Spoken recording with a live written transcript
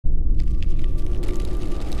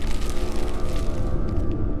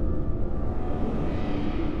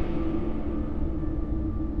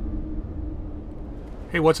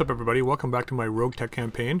Hey, what's up everybody? Welcome back to my ROGUETECH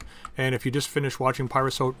campaign. And if you just finished watching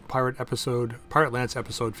Pirate Lance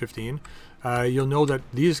episode 15, you'll know that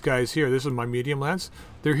these guys here, this is my medium lance,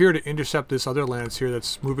 they're here to intercept this other lance here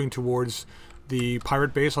that's moving towards the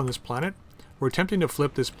pirate base on this planet. We're attempting to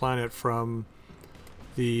flip this planet from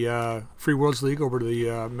the Free Worlds League over to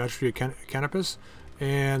the Maestria Canopus.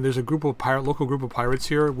 And there's a local group of pirates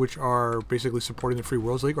here which are basically supporting the Free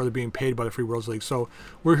Worlds League, or they're being paid by the Free Worlds League. So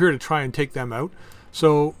we're here to try and take them out.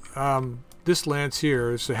 So this lance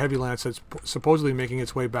here is a heavy lance that's supposedly making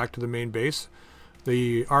its way back to the main base.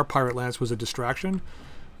 Our pirate lance was a distraction.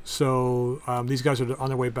 So these guys are on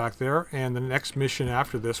their way back there, and the next mission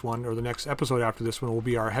after this one, or the next episode after this one, will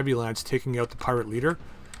be our heavy lance taking out the pirate leader.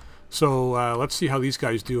 So let's see how these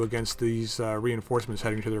guys do against these reinforcements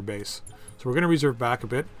heading to their base. So we're going to reserve back a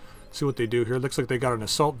bit, see what they do here. Looks like they got an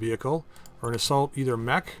assault vehicle, or an assault either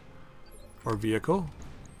mech or vehicle.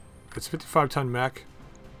 It's a 55-ton mech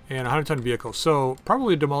and a 100-ton vehicle. So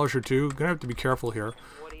probably a demolisher too. Going to have to be careful here.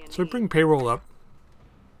 So we bring payroll up.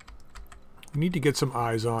 We need to get some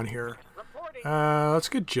eyes on here. Let's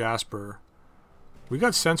get Jasper. We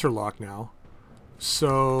got sensor lock now.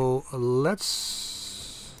 So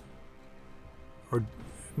let's...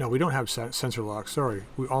 No, we don't have sensor lock. Sorry.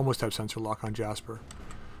 We almost have sensor lock on Jasper.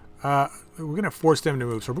 We're going to force them to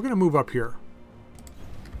move. So we're going to move up here.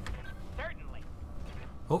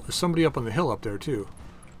 Oh, there's somebody up on the hill up there too.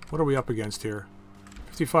 What are we up against here?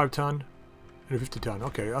 55-ton and a 50-ton.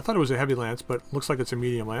 Okay, I thought it was a heavy lance, but looks like it's a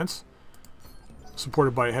medium lance.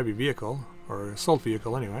 Supported by a heavy vehicle, or an assault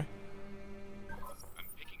vehicle anyway.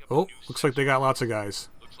 Oh, looks like they got lots of guys.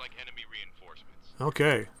 Looks like enemy reinforcements.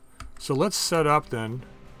 Okay, so let's set up then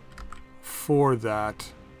for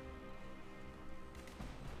that.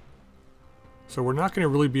 So we're not going to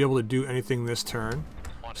really be able to do anything this turn.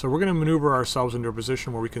 So we're going to maneuver ourselves into a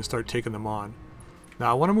position where we can start taking them on.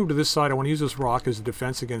 Now I want to move to this side. I want to use this rock as a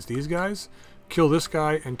defense against these guys. Kill this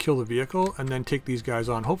guy and kill the vehicle, and then take these guys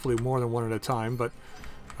on. Hopefully more than one at a time, but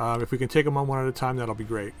if we can take them on one at a time, that'll be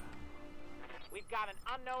great. We've got an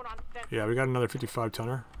unknown on sensor. Yeah, we got another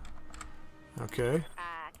 55-tonner. Okay.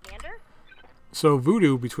 Commander? So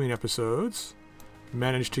Voodoo, between episodes,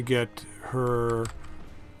 managed to get her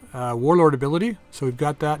Warlord ability. So we've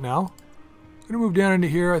got that now. Gonna move down into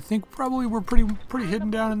here. I think probably we're pretty hidden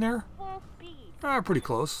down in there. Pretty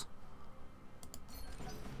close.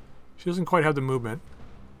 She doesn't quite have the movement.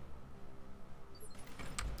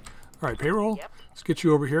 All right, payroll. Yep. Let's get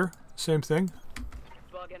you over here. Same thing.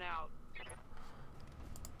 Bugging out.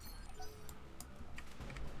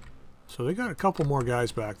 So they got a couple more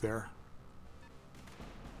guys back there.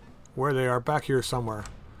 Where they are, back here somewhere.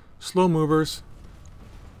 Slow movers.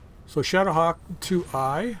 So Shadowhawk to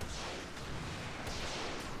I.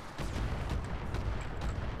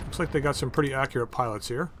 Looks like they got some pretty accurate pilots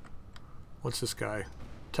here. What's this guy?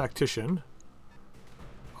 Tactician.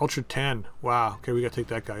 Ultra 10. Wow. Okay, we gotta take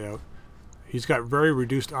that guy out. He's got very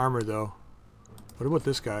reduced armor though. What about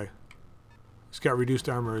this guy? He's got reduced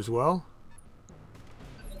armor as well.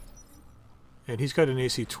 And he's got an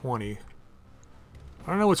AC 20. I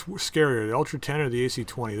don't know what's scarier, the Ultra 10 or the AC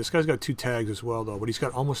 20. This guy's got 2 tags as well though, but he's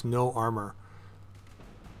got almost no armor.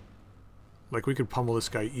 Like we could pummel this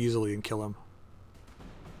guy easily and kill him.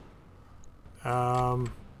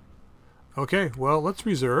 Okay, well, let's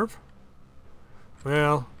reserve.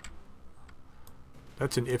 Well,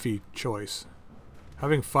 that's an iffy choice.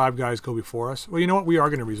 Having 5 guys go before us. Well, you know what? We are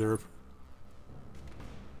going to reserve.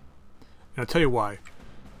 And I'll tell you why.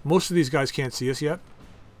 Most of these guys can't see us yet.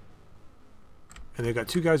 And they've got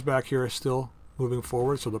 2 guys back here still moving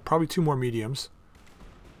forward, so there'll probably 2 more mediums.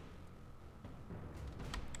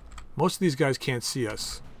 Most of these guys can't see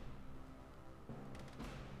us.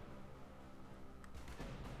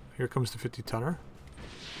 Here comes the 50-tonner.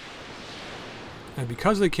 And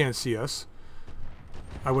because they can't see us,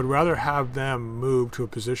 I would rather have them move to a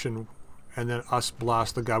position and then us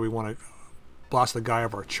blast the guy we want to blast, the guy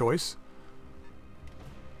of our choice.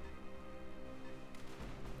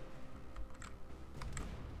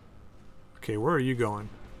 Okay, where are you going?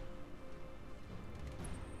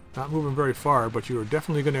 Not moving very far, but you are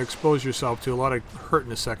definitely going to expose yourself to a lot of hurt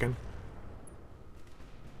in a second.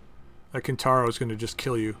 That Kintaro is going to just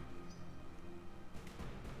kill you.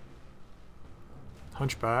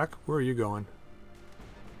 Hunchback, where are you going?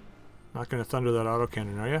 Not going to thunder that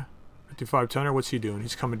autocannon, are you? 55-tonner, what's he doing?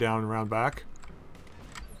 He's coming down and around back.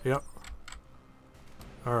 Yep.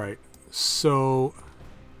 Alright, so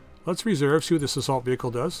let's reserve, see what this assault vehicle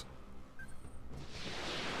does.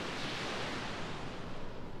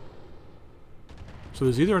 So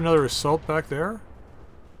there's either another assault back there,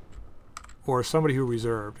 or somebody who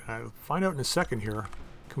reserved? I'll find out in a second here.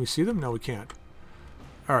 Can we see them? No, we can't.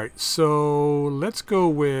 Alright, so let's go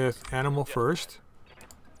with animal first.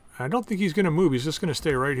 I don't think he's going to move. He's just going to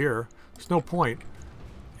stay right here. There's no point.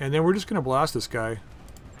 And then we're just going to blast this guy.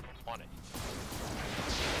 On it.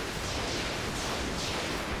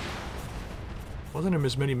 Wasn't him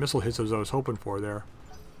as many missile hits as I was hoping for there.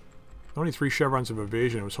 Only 3 chevrons of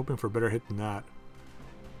evasion. I was hoping for a better hit than that.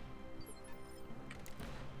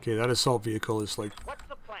 Okay, that assault vehicle is like What's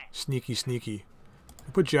the plan? sneaky, sneaky.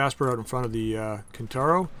 I put Jasper out in front of the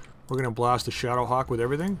Kintaro. We're going to blast the Shadowhawk with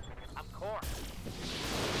everything. Of course.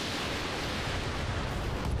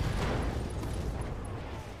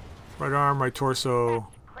 Right arm, right torso.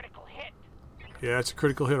 Critical hit. Yeah, it's a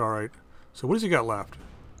critical hit, alright. So what does he got left?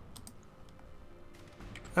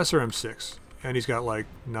 SRM-6. And he's got, like,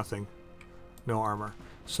 nothing. No armor.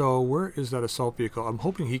 So where is that assault vehicle? I'm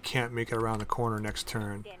hoping he can't make it around the corner next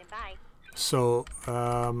turn. Standing by. So,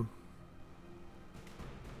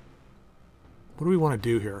 what do we want to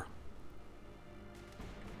do here?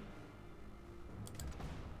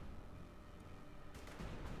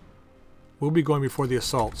 We'll be going before the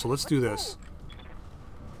assault, so let's do this.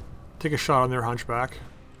 Take a shot on their hunchback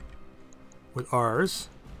with ours.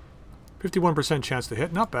 51% chance to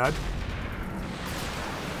hit, not bad.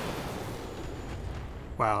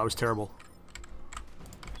 Wow, that was terrible.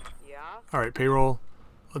 Yeah. Alright, payroll.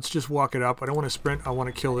 Let's just walk it up. I don't want to sprint. I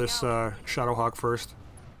want to kill this Shadowhawk first.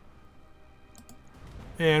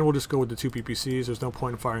 And we'll just go with the 2 PPCs. There's no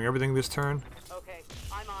point in firing everything this turn. Okay,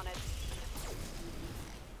 I'm on it.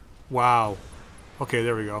 Wow. Okay,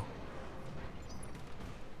 there we go.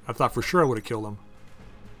 I thought for sure I would have killed him.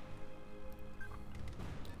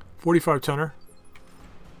 45 tonner.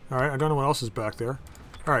 Alright, I don't know what else is back there.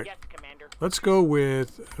 Alright, Yes, Commander. let's go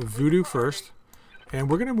with Voodoo first. And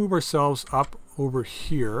we're going to move ourselves up over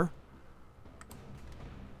here.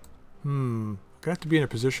 Gonna have to be in a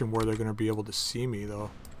position where they're going to be able to see me, though.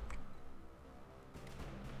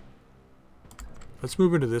 Let's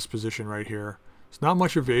move into this position right here. It's not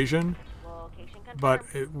much evasion, Location confirmed. but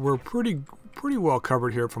we're pretty well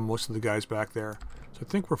covered here from most of the guys back there. So I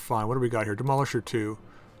think we're fine. What do we got here? Demolisher 2.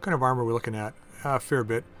 What kind of armor are we looking at? A fair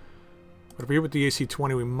bit. But if we hit with the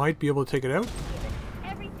AC-20, we might be able to take it out.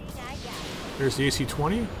 Everything I got. There's the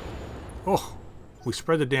AC-20. Oh, we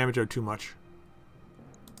spread the damage out too much.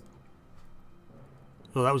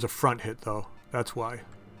 Oh, that was a front hit, though. That's why.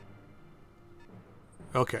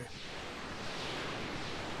 Okay.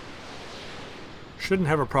 Shouldn't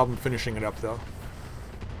have a problem finishing it up, though.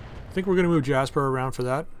 I think we're going to move Jasper around for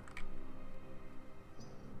that.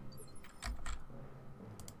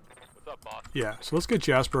 What's up, boss? Yeah, so let's get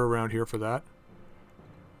Jasper around here for that.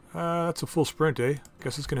 That's a full sprint, eh?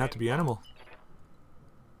 Guess it's going to have to be Animal.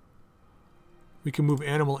 We can move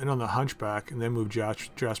Animal in on the Hunchback and then move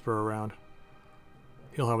Jasper around.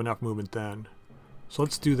 He'll have enough movement then. So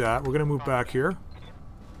let's do that. We're going to move back here.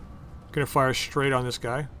 Going to fire straight on this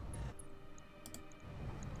guy.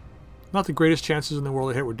 Not the greatest chances in the world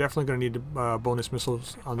to hit. We're definitely going to need bonus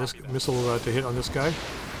missiles on this missile to hit on this guy.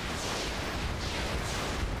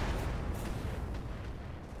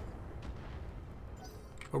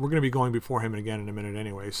 But we're going to be going before him again in a minute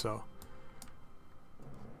anyway, so.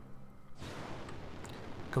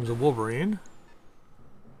 Comes a Wolverine.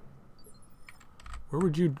 Where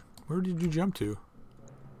did you jump to?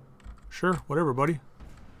 Sure, whatever, buddy.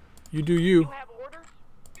 You do you. You have orders?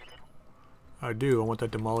 I do. I want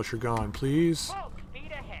that Demolisher gone, please. Full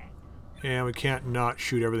speed ahead. And we can't not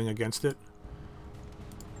shoot everything against it.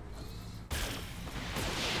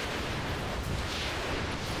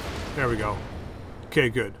 There we go. Okay,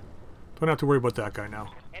 good. Don't have to worry about that guy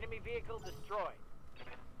now. Enemy vehicle destroyed.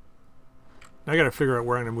 Now I gotta figure out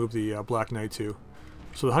where I'm gonna move the Black Knight to.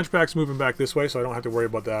 So the Hunchback's moving back this way, so I don't have to worry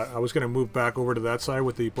about that. I was gonna move back over to that side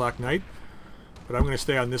with the Black Knight, but I'm gonna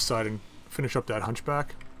stay on this side and finish up that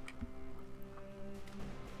Hunchback.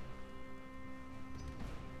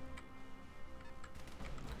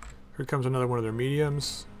 Here comes another one of their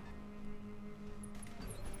mediums.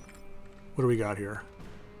 What do we got here?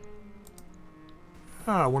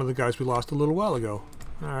 Ah, one of the guys we lost a little while ago.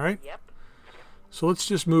 Alright. Yep. So let's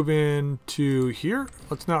just move into here.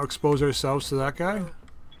 Let's not expose ourselves to that guy.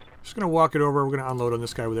 Just going to walk it over. We're going to unload on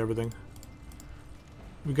this guy with everything.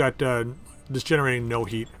 We got this generating no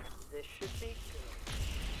heat. This should be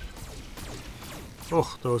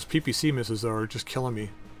Oh, those PPC misses though are just killing me.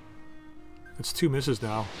 It's 2 misses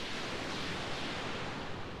now.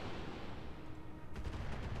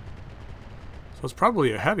 So it's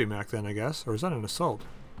probably a heavy mech then, I guess. Or is that an assault?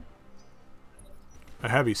 A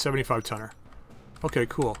heavy, 75 tonner. Okay,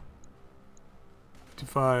 cool.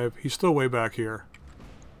 55. He's still way back here.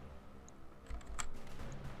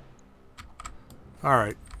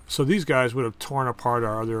 Alright, so these guys would have torn apart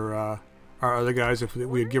our other guys if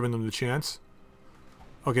we had given them the chance.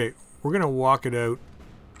 Okay, we're going to walk it out.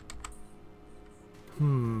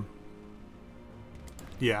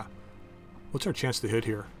 Yeah. What's our chance to hit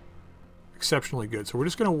here? Exceptionally good. So we're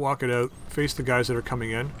just going to walk it out, face the guys that are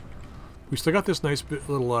coming in. We still got this nice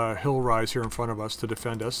little hill rise here in front of us to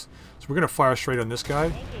defend us. So we're going to fire straight on this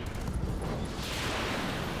guy.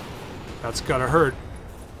 That's got to hurt.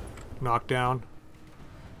 Knocked down.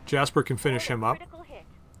 Jasper can finish him up.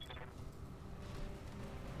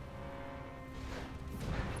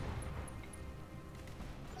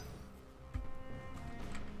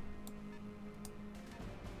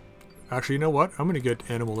 Actually, you know what? I'm going to get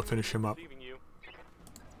Animal to finish him up.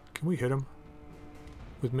 Can we hit him?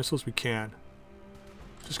 With missiles, we can.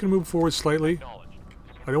 Just going to move forward slightly.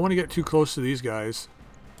 I don't want to get too close to these guys.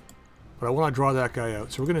 But I want to draw that guy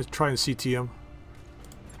out. So we're going to try and CT him.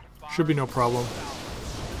 Should be no problem.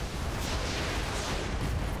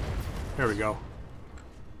 There we go.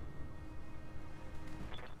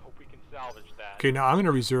 Hope we can salvage that. Okay, now I'm going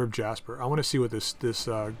to reserve Jasper. I want to see what this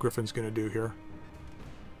Griffin's going to do here.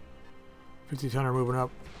 50-ton are moving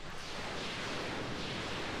up.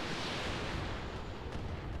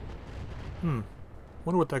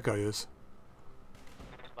 Wonder what that guy is.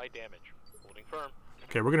 Light damage. Holding firm.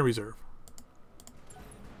 Okay, we're going to reserve.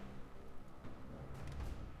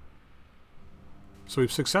 So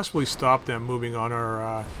we've successfully stopped them moving on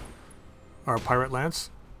our pirate lance.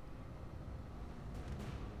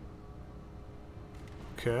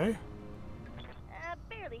 Okay.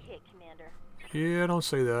 Barely hit, Commander. Yeah, don't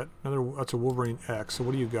say that. That's a Wolverine X. So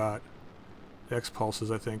what do you got? X pulses,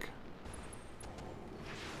 I think.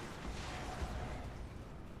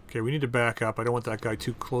 Okay, we need to back up. I don't want that guy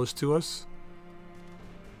too close to us.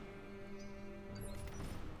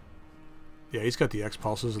 Yeah, he's got the X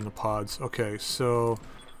pulses and the pods. Okay, so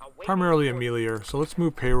primarily a melee. So let's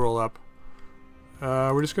move payroll up.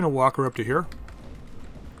 We're just going to walk her up to here.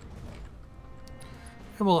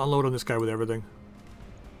 And we'll unload on this guy with everything.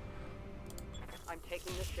 I'm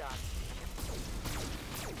taking the shot.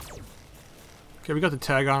 Okay, we got the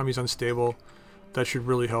tag on him. He's unstable. That should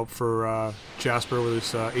really help for Jasper with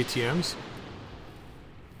his ATMs.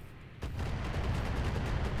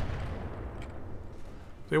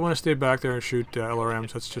 They want to stay back there and shoot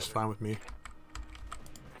LRMs. That's just fine with me.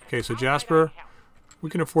 Okay, so Jasper, we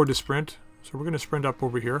can afford to sprint. So we're going to sprint up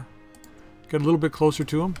over here. Get a little bit closer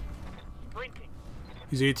to him.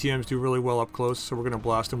 These ATMs do really well up close, so we're going to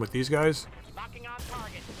blast them with these guys. Locking on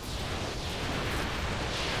target.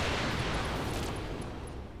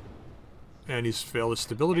 And he's failed his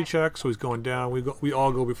stability check, so he's going down. We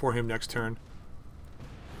all go before him next turn.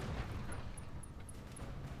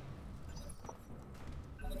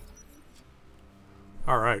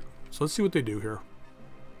 Alright, so let's see what they do here.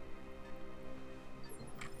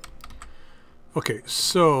 Okay,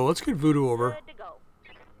 so let's get Voodoo over. Good to go.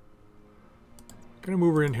 Gonna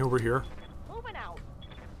move her in over here. Moving out.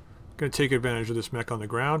 Gonna take advantage of this mech on the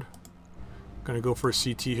ground. Gonna go for a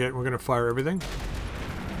CT hit. We're gonna fire everything.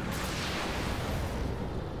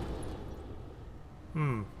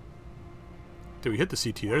 Did we hit the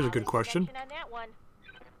CT? There's a good question. On that one.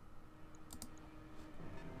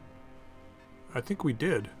 I think we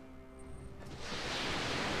did.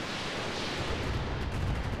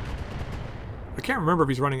 I can't remember if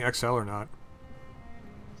he's running XL or not.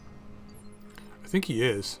 I think he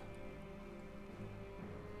is.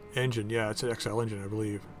 Engine, yeah, it's an XL engine, I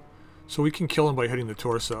believe. So we can kill him by hitting the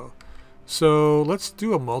torso. So let's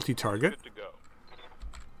do a multi-target.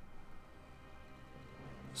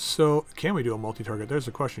 So, can we do a multi-target? There's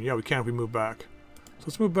the question. Yeah, we can if we move back. So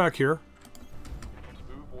let's move back here.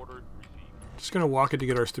 Just going to walk it to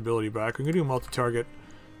get our stability back. I'm going to do a multi-target.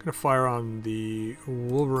 Going to fire on the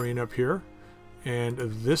Wolverine up here. And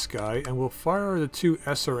this guy. And we'll fire the two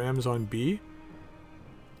SRMs on B.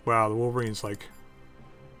 Wow, the Wolverine's like...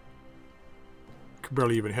 could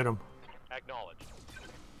barely even hit him. Acknowledged.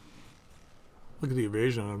 Look at the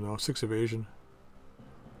evasion on him though. 6 evasion.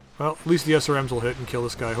 Well, at least the SRMs will hit and kill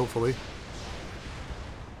this guy, hopefully.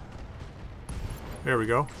 There we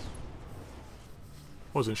go.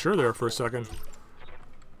 Wasn't sure there for a second.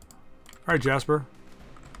 Alright, Jasper.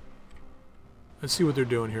 Let's see what they're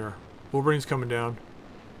doing here. Wolverine's coming down.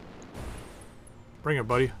 Bring it,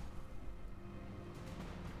 buddy.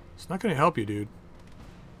 It's not going to help you, dude.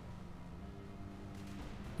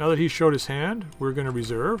 Now that he showed his hand, we're going to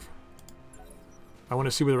reserve. I want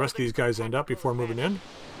to see where the rest of these guys end up before moving in.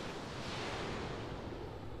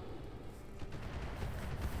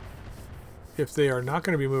 if they are not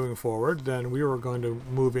going to be moving forward, then we are going to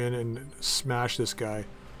move in and smash this guy.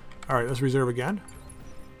 Alright, let's reserve again.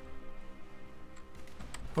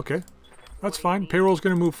 Okay, that's fine. Payroll's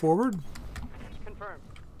going to move forward. Confirmed.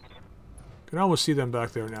 Can almost see them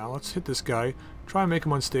back there now. Let's hit this guy. Try and make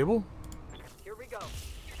him unstable. Here we go.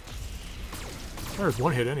 There's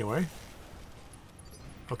one hit anyway.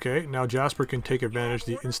 Okay, now Jasper can take advantage of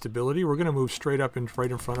the instability. We're going to move straight up and right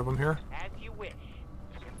in front of him here. As you wish.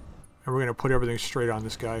 And we're going to put everything straight on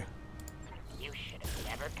this guy. You should have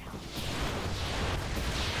never come.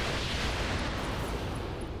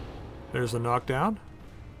 There's the knockdown.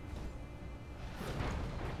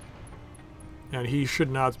 And he should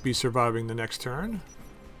not be surviving the next turn.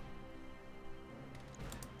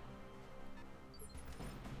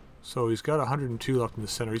 So he's got 102 left in the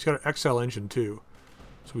center. He's got an XL engine too.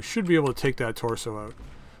 So we should be able to take that torso out.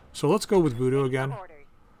 So let's go with Voodoo again. I'm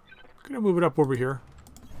going to move it up over here.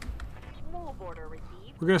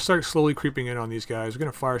 We're going to start slowly creeping in on these guys. We're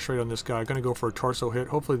going to fire straight on this guy. I'm going to go for a torso hit.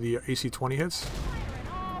 Hopefully the AC-20 hits.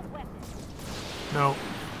 No.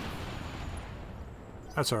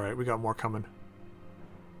 That's alright. We got more coming.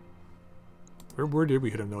 Where did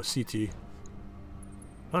we hit him though? CT.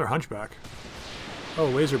 Another hunchback. Oh,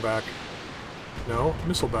 laser back. No,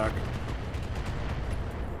 missile back.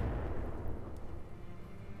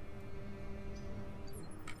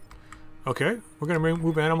 Okay, we're going to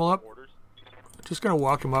move Animal up. Just going to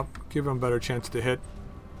walk him up, give him a better chance to hit.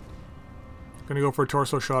 Going to go for a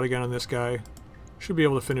torso shot again on this guy. Should be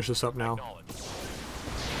able to finish this up now.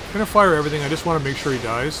 Going to fire everything, I just want to make sure he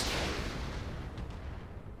dies.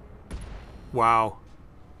 Wow.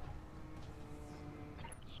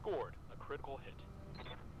 Scored a critical hit.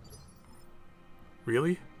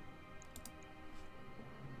 Really?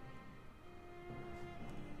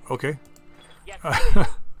 Okay. Yes.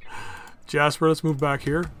 Jasper, let's move back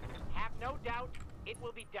here. Have no doubt it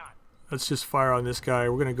will be done. Let's just fire on this guy.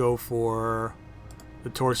 We're going to go for the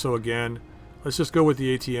torso again. Let's just go with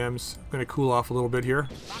the ATMs. I'm going to cool off a little bit here.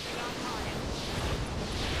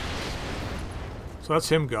 So that's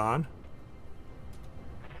him gone.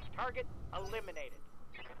 Target eliminated.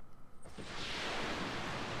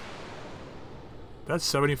 That's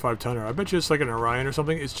 75 tonner. I bet you it's like an Orion or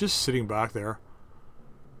something. It's just sitting back there.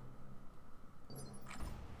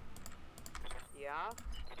 Yeah.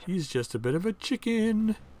 He's just a bit of a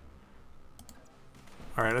chicken.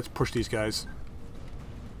 Alright, let's push these guys.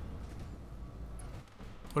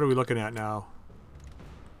 What are we looking at now?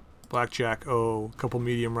 Blackjack. Oh, a couple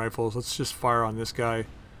medium rifles. Let's just fire on this guy.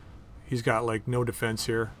 He's got like no defense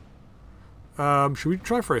here. Should we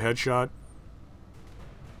try for a headshot?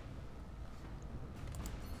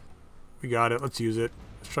 We got it. Let's use it.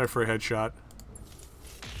 Let's try for a headshot.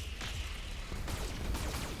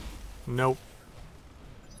 Nope.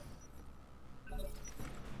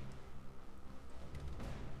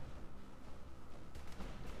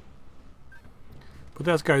 But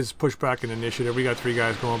that guy's pushed back in initiative. We got 3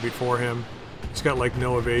 guys going before him. He's got like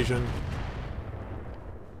no evasion.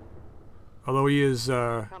 Although he is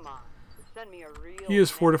Come on. Send me a real he is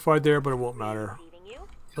fortified there, but it won't matter. feeding you.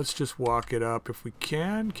 Let's just walk it up if we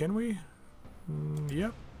can. Can we?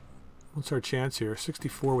 Yep. What's our chance here?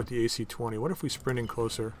 64 with the AC-20. What if we sprint in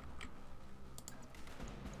closer?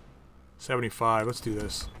 75. Let's do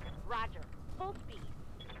this. Roger. Full speed.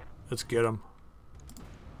 Let's get him.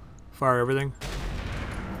 Fire everything.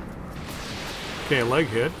 Okay, leg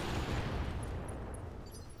hit.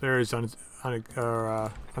 There he's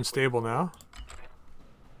unstable now.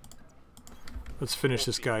 Let's finish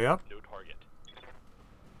this guy up. No target.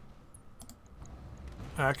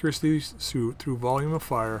 Accuracy through volume of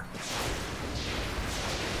fire.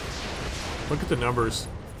 Look at the numbers.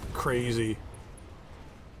 Crazy.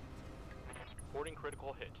 Reporting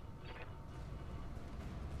critical hit.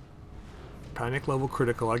 Panic level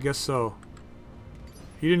critical. I guess so.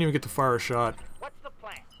 He didn't even get to fire a shot. What's the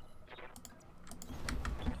plan?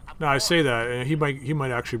 No, I say that, and he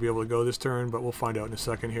might actually be able to go this turn, but we'll find out in a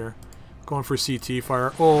second here. Going for CT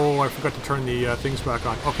fire. Oh, I forgot to turn the things back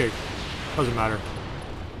on. Okay, doesn't matter.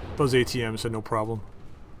 Those ATMs had no problem.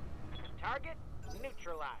 Target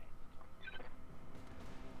neutralized.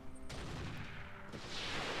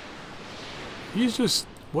 He's just...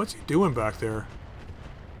 what's he doing back there?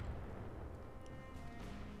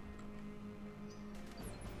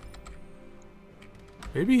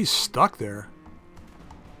 Maybe he's stuck there.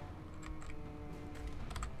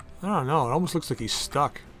 I don't know. It almost looks like he's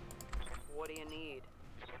stuck. What do you need?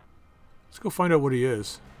 Let's go find out what he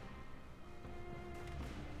is.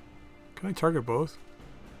 Can I target both?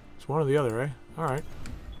 It's one or the other, eh? Alright.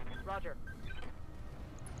 Roger.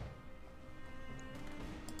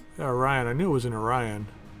 Orion. I knew it was an Orion.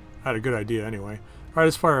 I had a good idea anyway. Alright,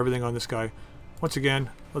 let's fire everything on this guy. Once again,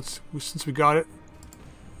 since we got it,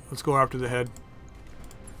 let's go after the head.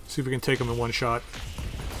 See if we can take him in one shot.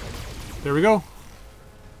 There we go.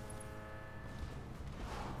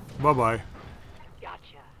 Bye-bye.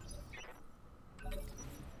 Gotcha.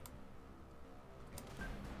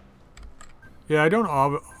 Yeah, I don't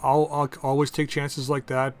I'll always take chances like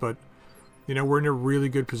that, but you know, we're in a really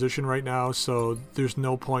good position right now, so there's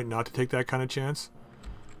no point not to take that kind of chance.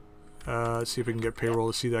 Let's see if we can get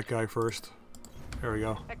payroll to see that guy first. There we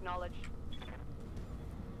go. Acknowledged.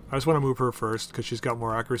 I just want to move her first because she's got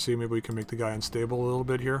more accuracy. Maybe we can make the guy unstable a little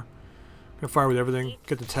bit here. Gonna fire with everything.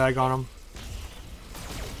 Get the tag on him.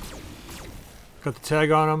 Got the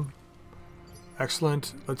tag on him.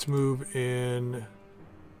 Excellent. Let's move in.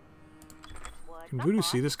 Can Voodoo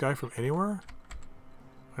see this guy from anywhere?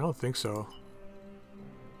 I don't think so.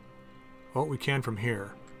 Well, we can from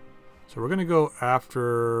here. So we're going to go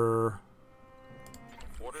after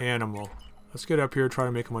Animal. Let's get up here, try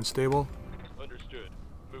to make him unstable. Understood.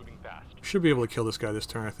 Moving fast. Should be able to kill this guy this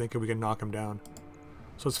turn, I think, if we can knock him down.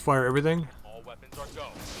 So let's fire everything. All weapons are go.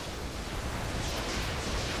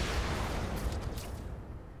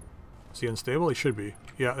 Is he unstable? He should be.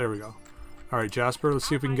 Yeah, there we go. Alright, Jasper, let's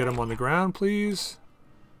see if we can get him on the ground, please.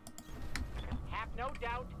 Have no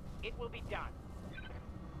doubt it will be done.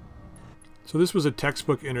 So this was a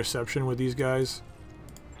textbook interception with these guys.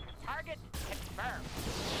 Target confirmed.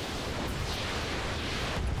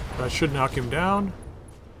 That should knock him down.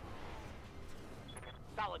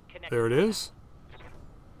 Solid connection. There it is.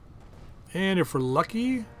 And if we're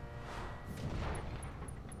lucky,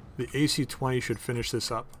 the AC-20 should finish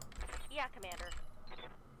this up. Yeah, Commander.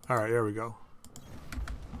 Alright, there we go.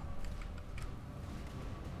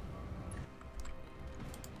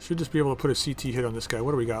 Should just be able to put a CT hit on this guy.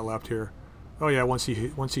 What do we got left here? Oh yeah, one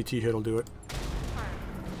CT hit will do it.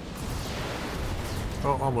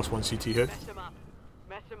 Oh, almost one CT hit. Mess him up.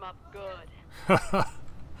 Mess him up good.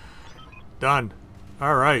 Done.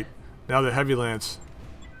 Alright. Now the heavy lance.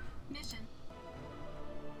 Mission.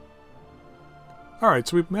 Alright,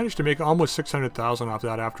 so we've managed to make almost 600,000 off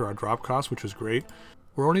that after our drop cost, which was great.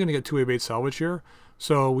 We're only going to get 2A8 salvage here.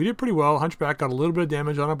 So we did pretty well. Hunchback got a little bit of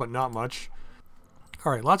damage on it, but not much.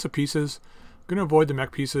 Alright, lots of pieces. Going to avoid the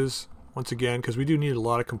mech pieces once again, because we do need a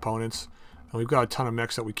lot of components. And we've got a ton of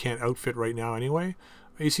mechs that we can't outfit right now anyway.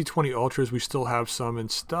 AC-20 Ultras, we still have some in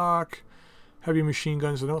stock. Heavy machine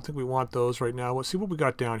guns, I don't think we want those right now. Let's see what we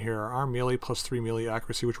got down here. Arm melee plus 3 melee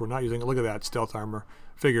accuracy, which we're not using. Look at that, stealth armor.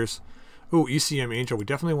 Figures. Ooh, ECM Angel, we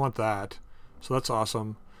definitely want that. So that's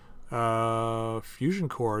awesome. Fusion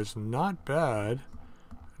cores, not bad.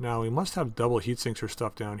 Now, we must have double heat sinks or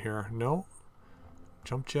stuff down here. No.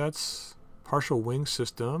 Jump jets. Partial wing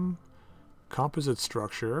system. Composite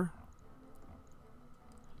structure.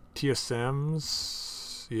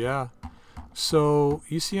 TSMs. Yeah. So,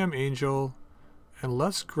 ECM Angel. And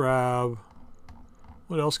let's grab...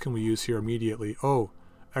 What else can we use here immediately? Oh,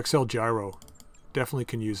 XL Gyro. Definitely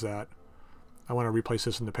can use that. I want to replace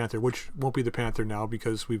this in the Panther, which won't be the Panther now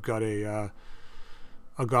because we've got a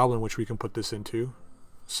Goblin which we can put this into.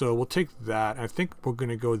 So we'll take that. I think we're going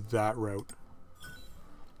to go that route.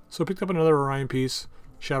 So picked up another Orion piece.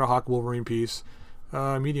 Shadowhawk Wolverine piece.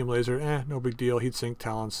 Medium laser. No big deal. Heatsink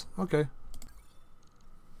talents. Okay.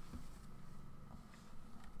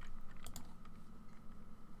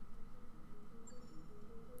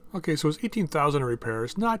 Okay, so it's 18,000 in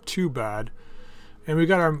repairs. Not too bad. And we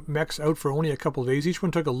got our mechs out for only a couple of days. Each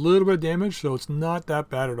one took a little bit of damage, so it's not that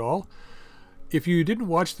bad at all. If you didn't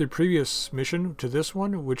watch the previous mission to this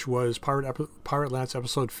one, which was Pirate Lance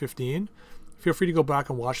episode 15, feel free to go back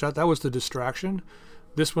and watch that. That was the distraction.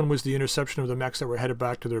 This one was the interception of the mechs that were headed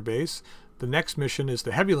back to their base. The next mission is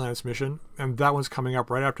the Heavy Lance mission, and that one's coming up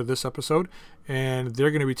right after this episode. And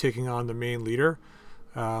they're going to be taking on the main leader.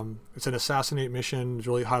 It's an assassinate mission. It's a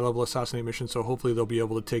really high-level assassinate mission, so hopefully they'll be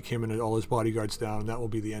able to take him and all his bodyguards down. That will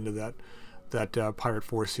be the end of that pirate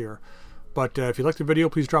force here. But if you liked the video,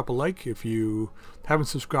 please drop a like. If you haven't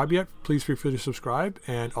subscribed yet, please feel free to subscribe,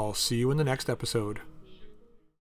 and I'll see you in the next episode.